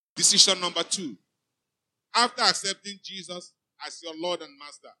Decision number 2. After accepting Jesus as your Lord and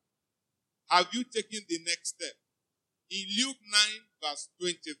Master, have you taken the next step? In Luke 9 verse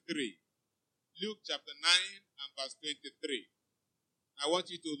 23. Luke chapter 9 and verse 23. I want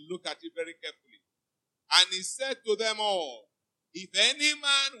you to look at it very carefully. And he said to them all, if any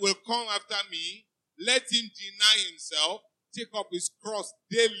man will come after me, let him deny himself, take up his cross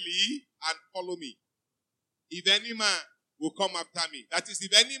daily, and follow me. If any man will come after me, that is,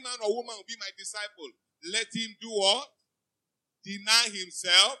 if any man or woman will be my disciple, let him do what? Deny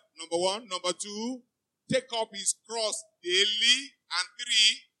himself, number 1. Number 2, take up his cross daily, and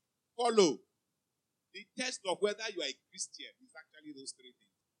 3, follow. The test of whether you are a Christian is actually those 3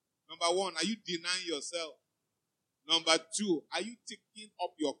 things. Number 1, are you denying yourself? Number 2, are you taking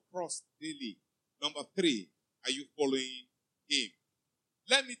up your cross daily? Number 3, are you following him?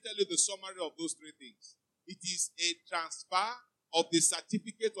 Let me tell you the summary of those 3 things. It is a transfer of the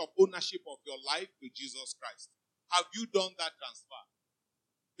certificate of ownership of your life to Jesus Christ. Have you done that transfer?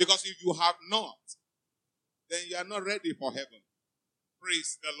 Because if you have not, then you are not ready for heaven.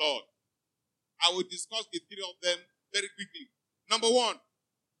 Praise the Lord. I will discuss the 3 of them very quickly. Number 1,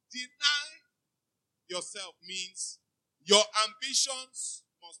 deny yourself means your ambitions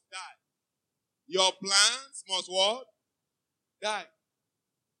must die. Your plans must what? Die.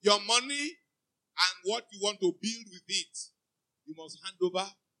 Your money and what you want to build with it, you must hand over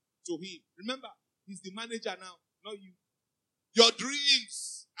to him. Remember, he's the manager now, not you. Your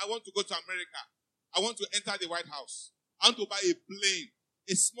dreams, I want to go to America. I want to enter the White House. I want to buy a plane,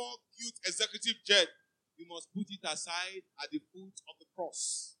 a small, cute executive jet. You must put it aside at the foot of the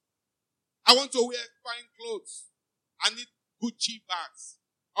cross. I want to wear fine clothes. I need Gucci bags.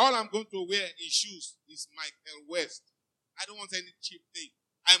 All I'm going to wear in shoes is Michael West. I don't want any cheap thing.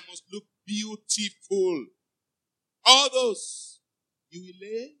 I must look beautiful. All those, you will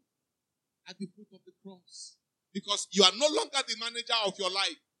lay at the foot of the cross. Because you are no longer the manager of your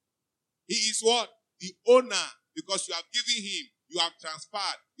life. He is what? The owner. Because you have given him, you have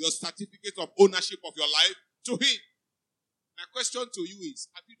transferred your certificate of ownership of your life to him. My question to you is,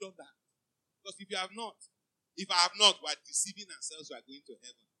 have you done that? Because if I have not, we are deceiving ourselves, we are going to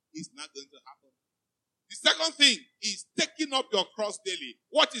heaven. It's not going to happen. The second thing is taking up your cross daily.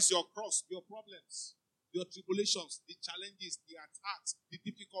 What is your cross? Your problems, your tribulations, the challenges, the attacks, the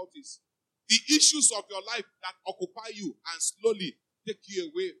difficulties, the issues of your life that occupy you and slowly take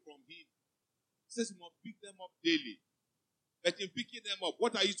you away from him. He says you must pick them up daily. But in picking them up,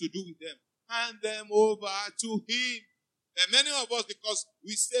 what are you to do with them? Hand them over to him. And many of us, because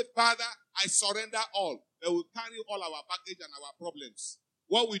we say, Father, I surrender all, that will carry all our baggage and our problems.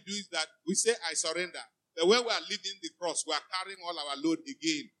 What we do is that we say, I surrender. But when we are leaving the cross, we are carrying all our load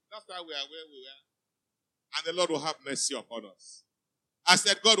again. That's why we are where we are. And the Lord will have mercy upon us. I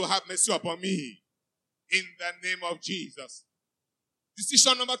said, God will have mercy upon me. In the name of Jesus.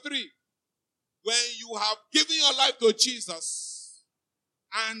 Decision number 3. When you have given your life to Jesus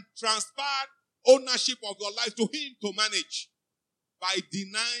and transferred ownership of your life to him to manage, by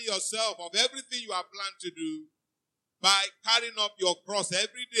denying yourself of everything you have planned to do, by carrying up your cross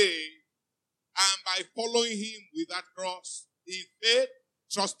every day, and by following him with that cross in faith,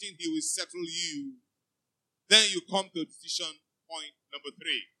 trusting he will settle you, then you come to decision point number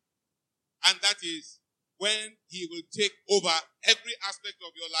 3. And that is when he will take over every aspect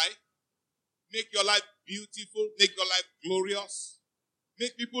of your life, make your life beautiful, make your life glorious,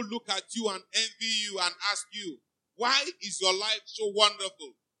 make people look at you and envy you and ask you, why is your life so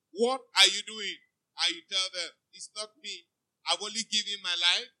wonderful? What are you doing? And you tell them, it's not me. I've only given my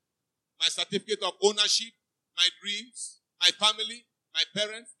life, my certificate of ownership, my dreams, my family, my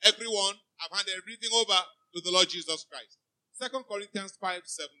parents, everyone. I've handed everything over to the Lord Jesus Christ. 2 Corinthians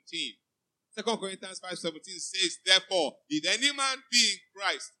 5:17. 2 Corinthians 5:17 says, therefore, if any man be in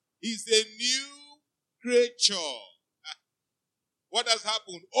Christ, he's a new creature. What has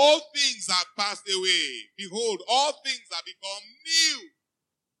happened? All things have passed away. Behold, all things have become new.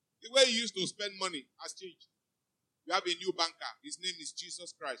 The way you used to spend money has changed. You have a new banker. His name is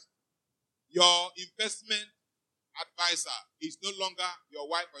Jesus Christ. Your investment advisor is no longer your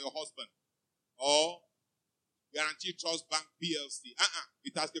wife or your husband or Guaranteed Trust Bank PLC.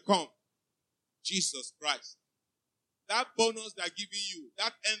 It has become Jesus Christ. That bonus they're giving you,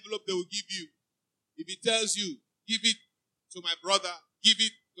 that envelope they will give you, if it tells you, give it to my brother, give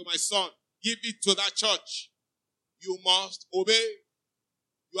it to my son, give it to that church, you must obey.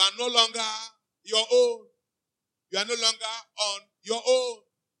 You are no longer your own. You are no longer on your own.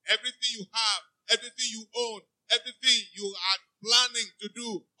 Everything you have, everything you own, everything you are planning to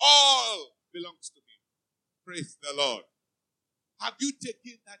do, all belongs to me. Praise the Lord. Have you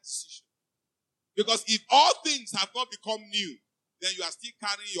taken that decision? Because if all things have not become new, then you are still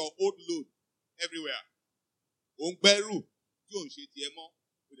carrying your old load everywhere.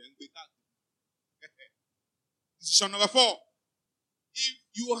 Decision number 4. If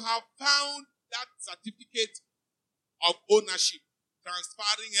you have found that certificate of ownership,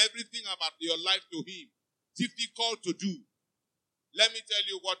 transferring everything about your life to him, difficult to do, let me tell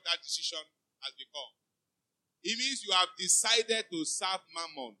you what that decision has become. It means you have decided to serve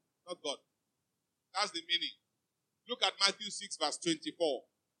Mammon, not God. That's the meaning. Look at Matthew 6 verse 24.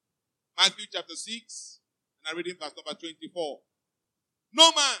 Matthew chapter 6, and I'm reading verse number 24.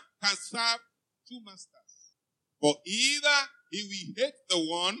 No man can serve 2 masters, for either he will hate the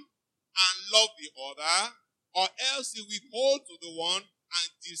one and love the other, or else he will hold to the one and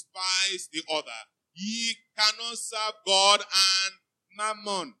despise the other. Ye cannot serve God and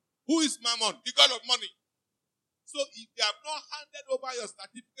Mammon. Who is Mammon? The God of money. So if you have not handed over your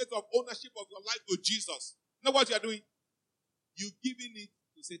certificate of ownership of your life to Jesus, you know what you are doing? You're giving it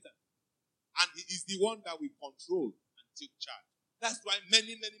to Satan. And he is the one that will control and take charge. That's why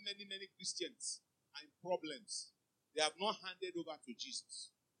many Christians are in problems. They have not handed over to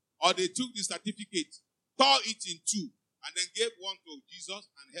Jesus. Or they took the certificate, tore it in 2, and then gave one to Jesus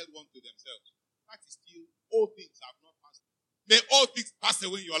and held one to themselves. That is still, all things have not passed. May all things pass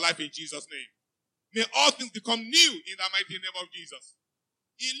away in your life in Jesus' name. May all things become new in the mighty name of Jesus.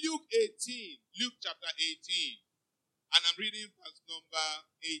 In Luke chapter 18, and I'm reading verse number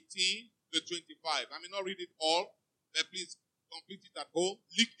 18 to 25. I may not read it all, but please complete it at home.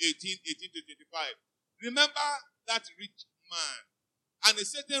 Luke 18 to 25. Remember that rich man. And a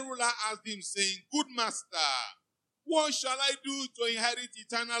certain ruler asked him, saying, Good master, what shall I do to inherit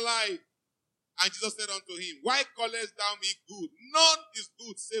eternal life? And Jesus said unto him, Why callest thou me good? None is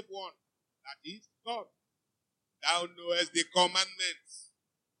good save one, that is God. Thou knowest the commandments.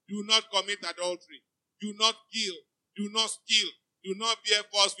 Do not commit adultery. Do not kill. Do not steal. Do not bear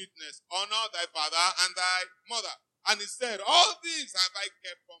false witness. Honor thy father and thy mother. And he said, All these have I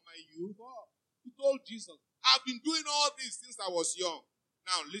kept from my youth up. He told Jesus, I've been doing all this since I was young.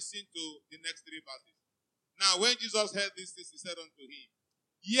 Now listen to the next 3 verses. Now when Jesus heard these things, he said unto him,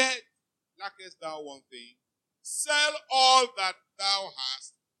 Yet lackest thou one thing. Sell all that thou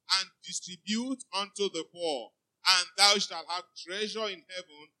hast and distribute unto the poor, and thou shalt have treasure in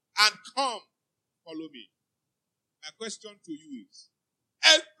heaven, and come, follow me. My question to you is,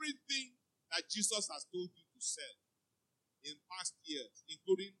 everything that Jesus has told you to sell in past years,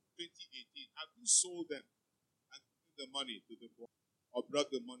 including 2018, have you sold them and given the money to the poor, or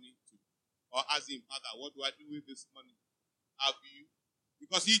brought the money to you? Or ask him, Father, what do I do with this money? Have you?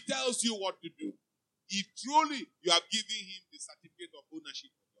 Because he tells you what to do. If truly you have given him the certificate of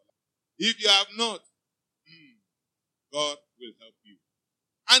ownership of your life. If you have not, God will help you.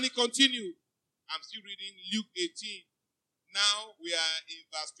 And he continued. I'm still reading Luke 18. Now we are in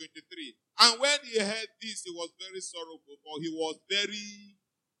verse 23. And when he heard this, he was very sorrowful, for he was very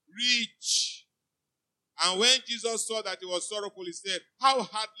rich. And when Jesus saw that he was sorrowful, he said, How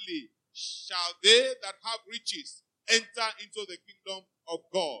hardly shall they that have riches enter into the kingdom of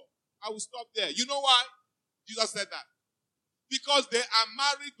God? I will stop there. You know why Jesus said that? Because they are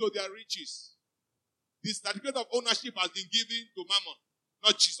married to their riches. The certificate of ownership has been given to Mammon,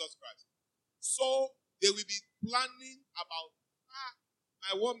 not Jesus Christ. So they will be planning about,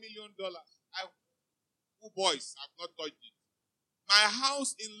 my $1 million. Boys have not touched it. My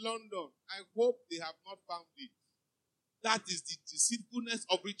house in London, I hope they have not found it. That is the deceitfulness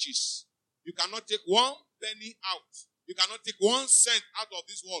of riches. You cannot take 1 penny out. You cannot take 1 cent out of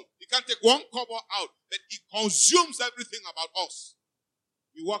this world. You can't take 1 kobo out, but it consumes everything about us.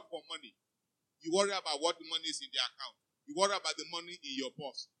 You work for money. You worry about what money is in the account. You worry about the money in your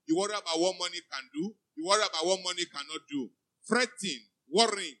purse. You worry about what money can do. You worry about what money cannot do. Fretting,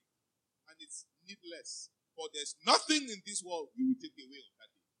 worrying, and it's needless. For there's nothing in this world you will take away on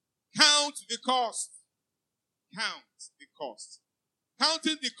that day. Count the cost. Count the cost.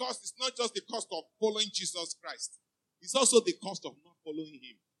 Counting the cost is not just the cost of following Jesus Christ. It's also the cost of not following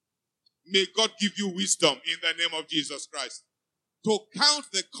him. May God give you wisdom in the name of Jesus Christ. To count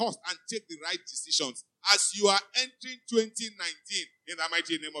the cost and take the right decisions as you are entering 2019 in the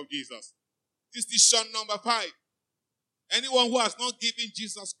mighty name of Jesus. Decision number 5. Anyone who has not given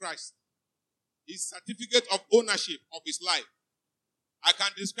Jesus Christ his certificate of ownership of his life, I can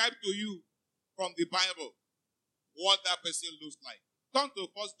describe to you from the Bible what that person looks like. Turn to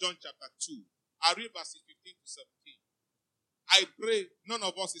 1 John chapter 2. I read verses 15 to 17. I pray none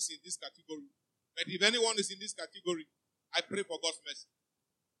of us is in this category. But if anyone is in this category, I pray for God's mercy.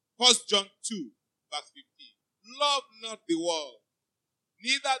 1 John 2, verse 15. Love not the world,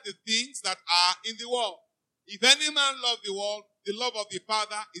 neither the things that are in the world. If any man love the world, the love of the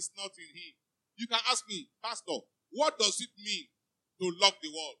Father is not in him. You can ask me, Pastor, what does it mean to love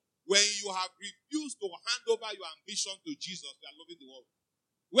the world? When you have refused to hand over your ambition to Jesus, you are loving the world.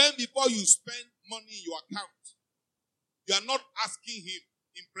 When before you spend money in your account, you are not asking him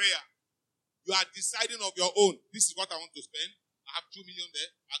in prayer. You are deciding of your own. This is what I want to spend. I have 2 million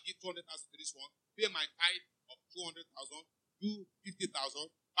there. I'll give 200,000 to this one. Pay my tithe of 200,000. Do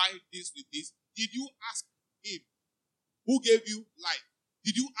 50,000. Buy this with this. Did you ask him who gave you life?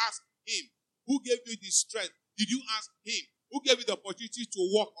 Did you ask him who gave you the strength? Did you ask him who gave you the opportunity to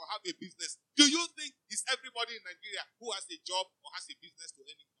work or have a business? Do you think it's everybody in Nigeria who has a job or has a business to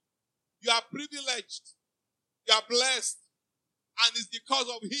earn? You are privileged. You are blessed. And it's because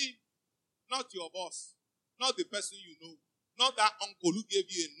of him, not your boss, not the person you know, not that uncle who gave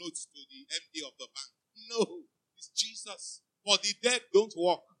you a note to the MD of the bank. No, it's Jesus. For the dead don't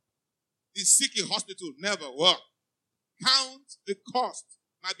walk. The sick in hospital never work. Count the cost,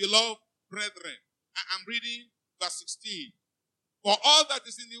 my beloved brethren. I'm reading verse 16. For all that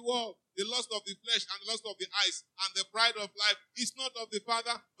is in the world, the lust of the flesh and the lust of the eyes and the pride of life is not of the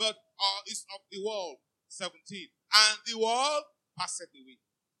Father, but is of the world. 17. And the world passeth away,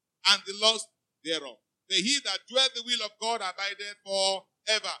 and the lust thereof. But he that doeth the will of God abideth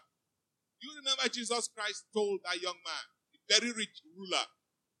forever. You remember Jesus Christ told that young man, the very rich ruler,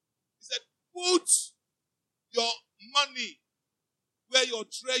 he said, put your money where your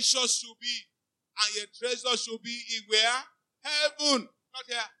treasure should be, and your treasure should be in where? Heaven, not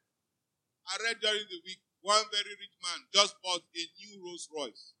here. I read during the week, one very rich man just bought a new Rolls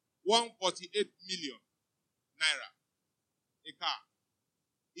Royce, 148 million naira, a car.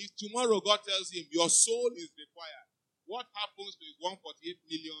 If tomorrow God tells him your soul is required, what happens to his 148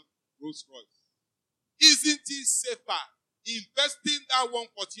 million Rolls Royce? Isn't it safer investing that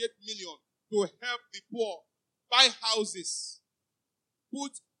 148 million to help the poor, buy houses, put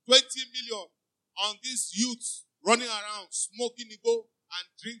 20 million on these youths running around smoking Igbo and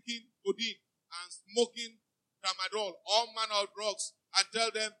drinking codeine and smoking tramadol, all manner of drugs, and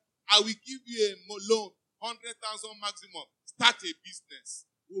tell them, I will give you a loan, 100,000 maximum, start a business.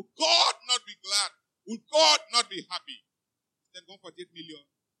 Will God not be glad? Will God not be happy? Then 148 million.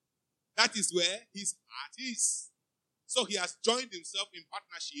 That is where his heart is. So he has joined himself in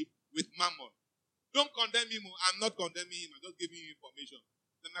partnership with Mammon. Don't condemn him. I'm not condemning him. I'm just giving you information.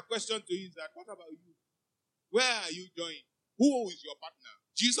 Then my question to you is that, what about you? Where are you joined? Who is your partner?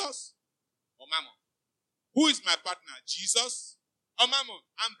 Jesus or Mammon? Who is my partner? Jesus or Mammon?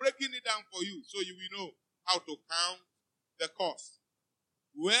 I'm breaking it down for you so you will know how to count the cost.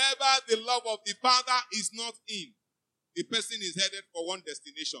 Wherever the love of the Father is not in, the person is headed for one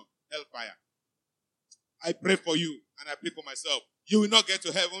destination, hellfire. I pray for you and I pray for myself. You will not get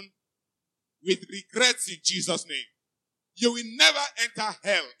to heaven with regrets in Jesus' name. You will never enter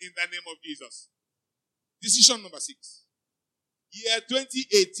hell in the name of Jesus. Decision number 6. Year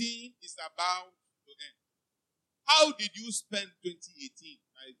 2018 is about to end. How did you spend 2018,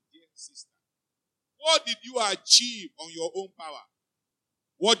 my dear sister? What did you achieve on your own power?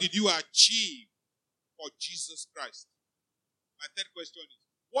 What did you achieve for Jesus Christ? My third question is,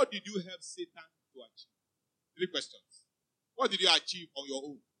 what did you help Satan to achieve? 3 questions. What did you achieve on your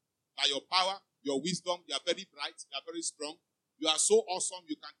own? By your power, your wisdom, you are very bright, you are very strong. You are so awesome,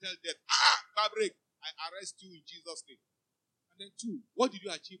 you can tell death, fabric, I arrest you in Jesus' name. And then 2, what did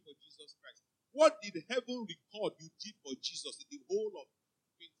you achieve for Jesus Christ? What did heaven record you did for Jesus in the whole of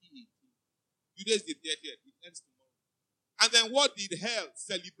 2018? Today is the 30th, it ends tomorrow. And then what did hell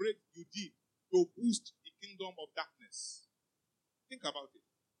celebrate you did to boost the kingdom of darkness? Think about it.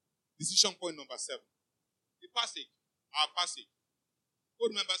 Decision point number 7. The passage, our passage. Who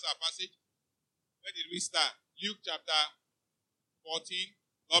remembers our passage? Where did we start? Luke chapter 14.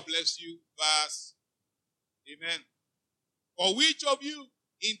 God bless you. Verse. Amen. For which of you,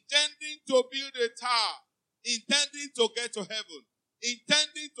 intending to build a tower, intending to get to heaven,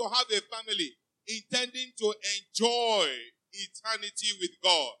 intending to have a family, intending to enjoy eternity with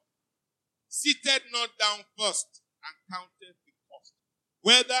God, seated not down first and counted the cost,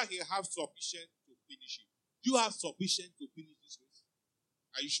 whether he have sufficient to finish it. Do you have sufficient to finish this race?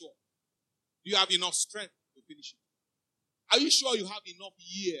 Are you sure? Do you have enough strength to finish it? Are you sure you have enough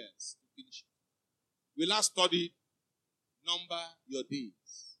years to finish it? We last studied number your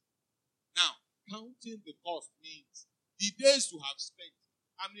days. Now, counting the cost means the days you have spent.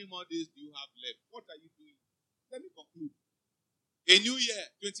 How many more days do you have left? What are you doing? Let me conclude. A new year,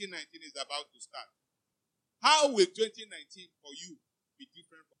 2019, is about to start. How will 2019 for you be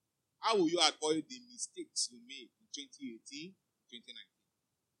different? How will you avoid the mistakes you made in 2018, 2019?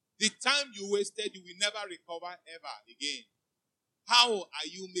 The time you wasted, you will never recover ever again. How are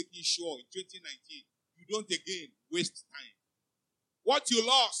you making sure in 2019 you don't again waste time? What you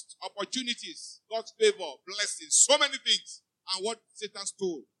lost, opportunities, God's favor, blessings, so many things, and what Satan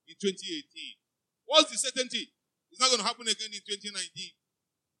stole in 2018. What's the certainty? It's not going to happen again in 2019.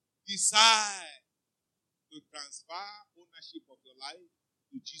 Decide to transfer ownership of your life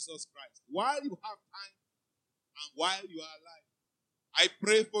to Jesus Christ while you have time and while you are alive. I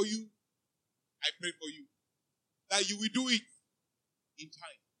pray for you. I pray for you that you will do it in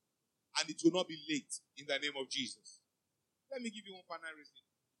time and it will not be late in the name of Jesus. Let me give you one final reason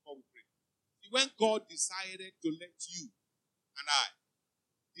before we pray. See, when God decided to let you and I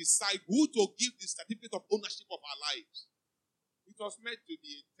decide who to give the certificate of ownership of our lives, it was meant to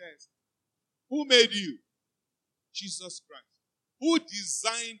be a test. Who made you? Jesus Christ. Who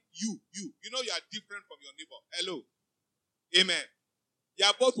designed you? You. You know you are different from your neighbor. Hello. Amen. You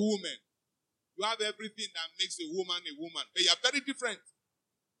are both women. You have everything that makes a woman, but you are very different.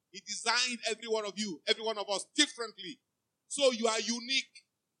 He designed every one of you, every one of us differently. So you are unique.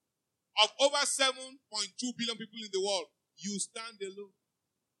 Of over 7.2 billion people in the world, you stand alone.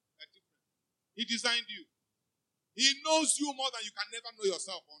 He designed you. He knows you more than you can never know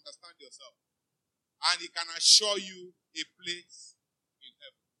yourself or understand yourself. And he can assure you a place in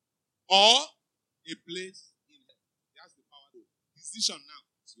heaven. Or a place in heaven. He has the power to. Decision now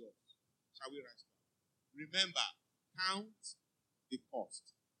is yours. Shall we rise? Remember, count the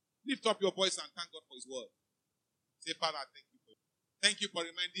cost. Lift up your voice and thank God for his word. Say, Father, thank you for it. Thank you for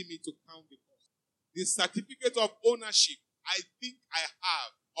reminding me to count the cost. The certificate of ownership I think I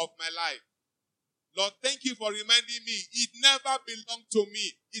have of my life. Lord, thank you for reminding me it never belonged to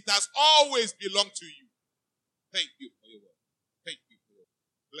me. It has always belonged to you. Thank you for your word. Thank you for your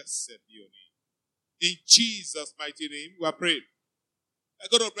word. Blessed be your name. In Jesus' mighty name, we are praying. I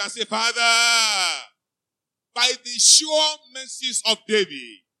go to pray and say, Father, by the sure mercies of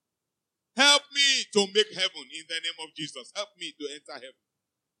David, help me to make heaven in the name of Jesus. Help me to enter heaven.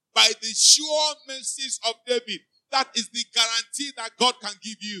 By the sure mercies of David, that is the guarantee that God can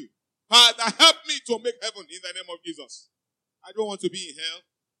give you. Father, help me to make heaven in the name of Jesus. I don't want to be in hell,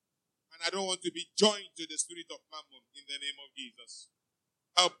 and I don't want to be joined to the spirit of mammon in the name of Jesus.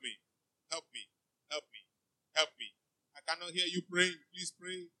 Help me, help me, help me, help me. I cannot hear you praying. Please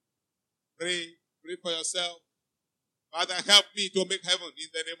pray. Pray. Pray for yourself. Father, help me to make heaven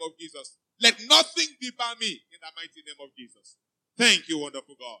in the name of Jesus. Let nothing debar me in the mighty name of Jesus. Thank you,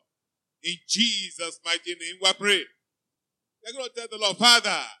 wonderful God. In Jesus' mighty name, we pray. We're going to tell the Lord,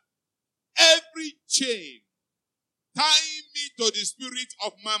 Father, every chain tying me to the spirit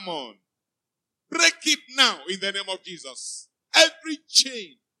of mammon, break it now in the name of Jesus. Every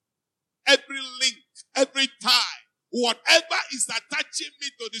chain, every link, every tie, whatever is attaching me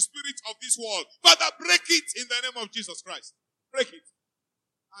to the spirit of this world, Father, break it in the name of Jesus Christ. Break it.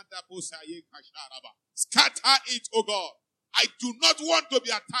 Scatter it, oh God. I do not want to be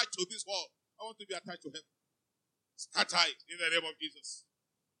attached to this world. I want to be attached to heaven. Scatter it in the name of Jesus.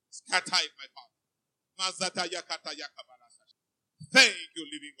 Scatter it, my Father. Thank you,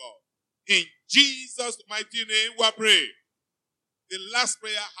 living God. In Jesus' mighty name, we pray. The last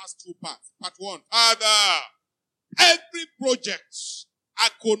prayer has two parts. Part one, Father, every project I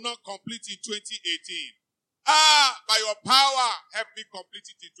could not complete in 2018, by your power, help me complete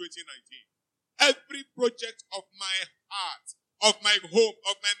it in 2019. Every project of my heart, of my home,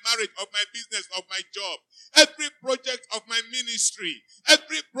 of my marriage, of my business, of my job, every project of my ministry,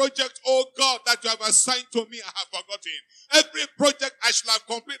 every project, oh God, that you have assigned to me, I have forgotten. Every project I shall have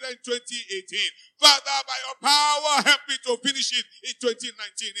completed in 2018. Father, by your power, help me to finish it in 2019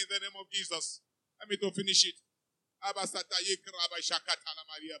 in the name of Jesus. Help me to finish it.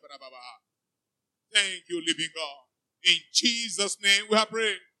 Thank you, living God. In Jesus' name we are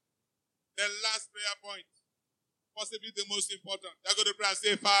praying. The last prayer point, possibly the most important. They're going to pray and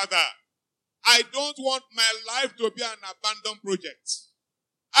say, Father, I don't want my life to be an abandoned project.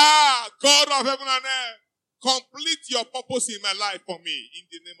 God of heaven and earth, complete your purpose in my life for me in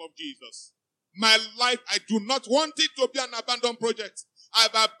the name of Jesus. My life, I do not want it to be an abandoned project.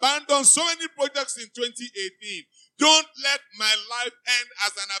 I've abandoned so many projects in 2018. Don't let my life end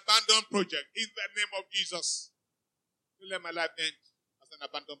as an abandoned project in the name of Jesus. Don't let my life end as an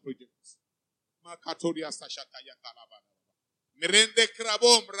abandoned project.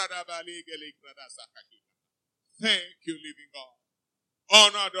 Thank you, living God.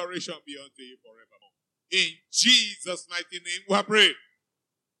 Honor, adoration be unto you forevermore. In Jesus' mighty name, we pray.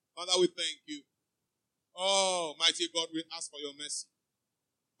 Father, we thank you. Oh, mighty God, we ask for your mercy.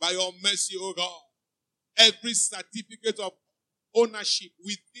 By your mercy, oh God, every certificate of ownership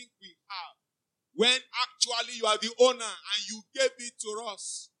we think when actually you are the owner and you gave it to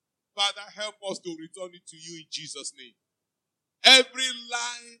us. Father, help us to return it to you in Jesus' name. Every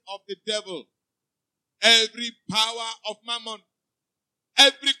lie of the devil, every power of mammon,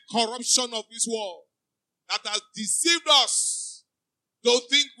 every corruption of this world that has deceived us to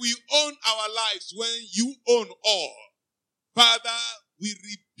think we own our lives when you own all. Father, we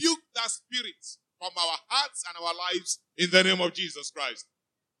rebuke that spirit from our hearts and our lives in the name of Jesus Christ.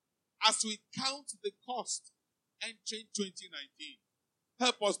 As we count the cost entering 2019,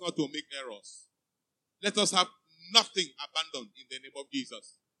 help us not to make errors. Let us have nothing abandoned in the name of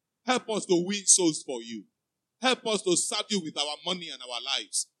Jesus. Help us to win souls for you. Help us to serve you with our money and our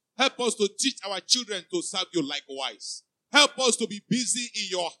lives. Help us to teach our children to serve you likewise. Help us to be busy in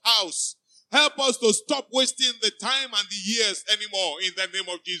your house. Help us to stop wasting the time and the years anymore in the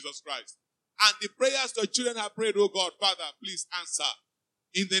name of Jesus Christ. And the prayers the children have prayed, oh God, Father, please answer.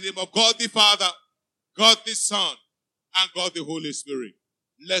 In the name of God the Father, God the Son, and God the Holy Spirit.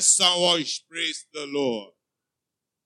 Let's praise the Lord.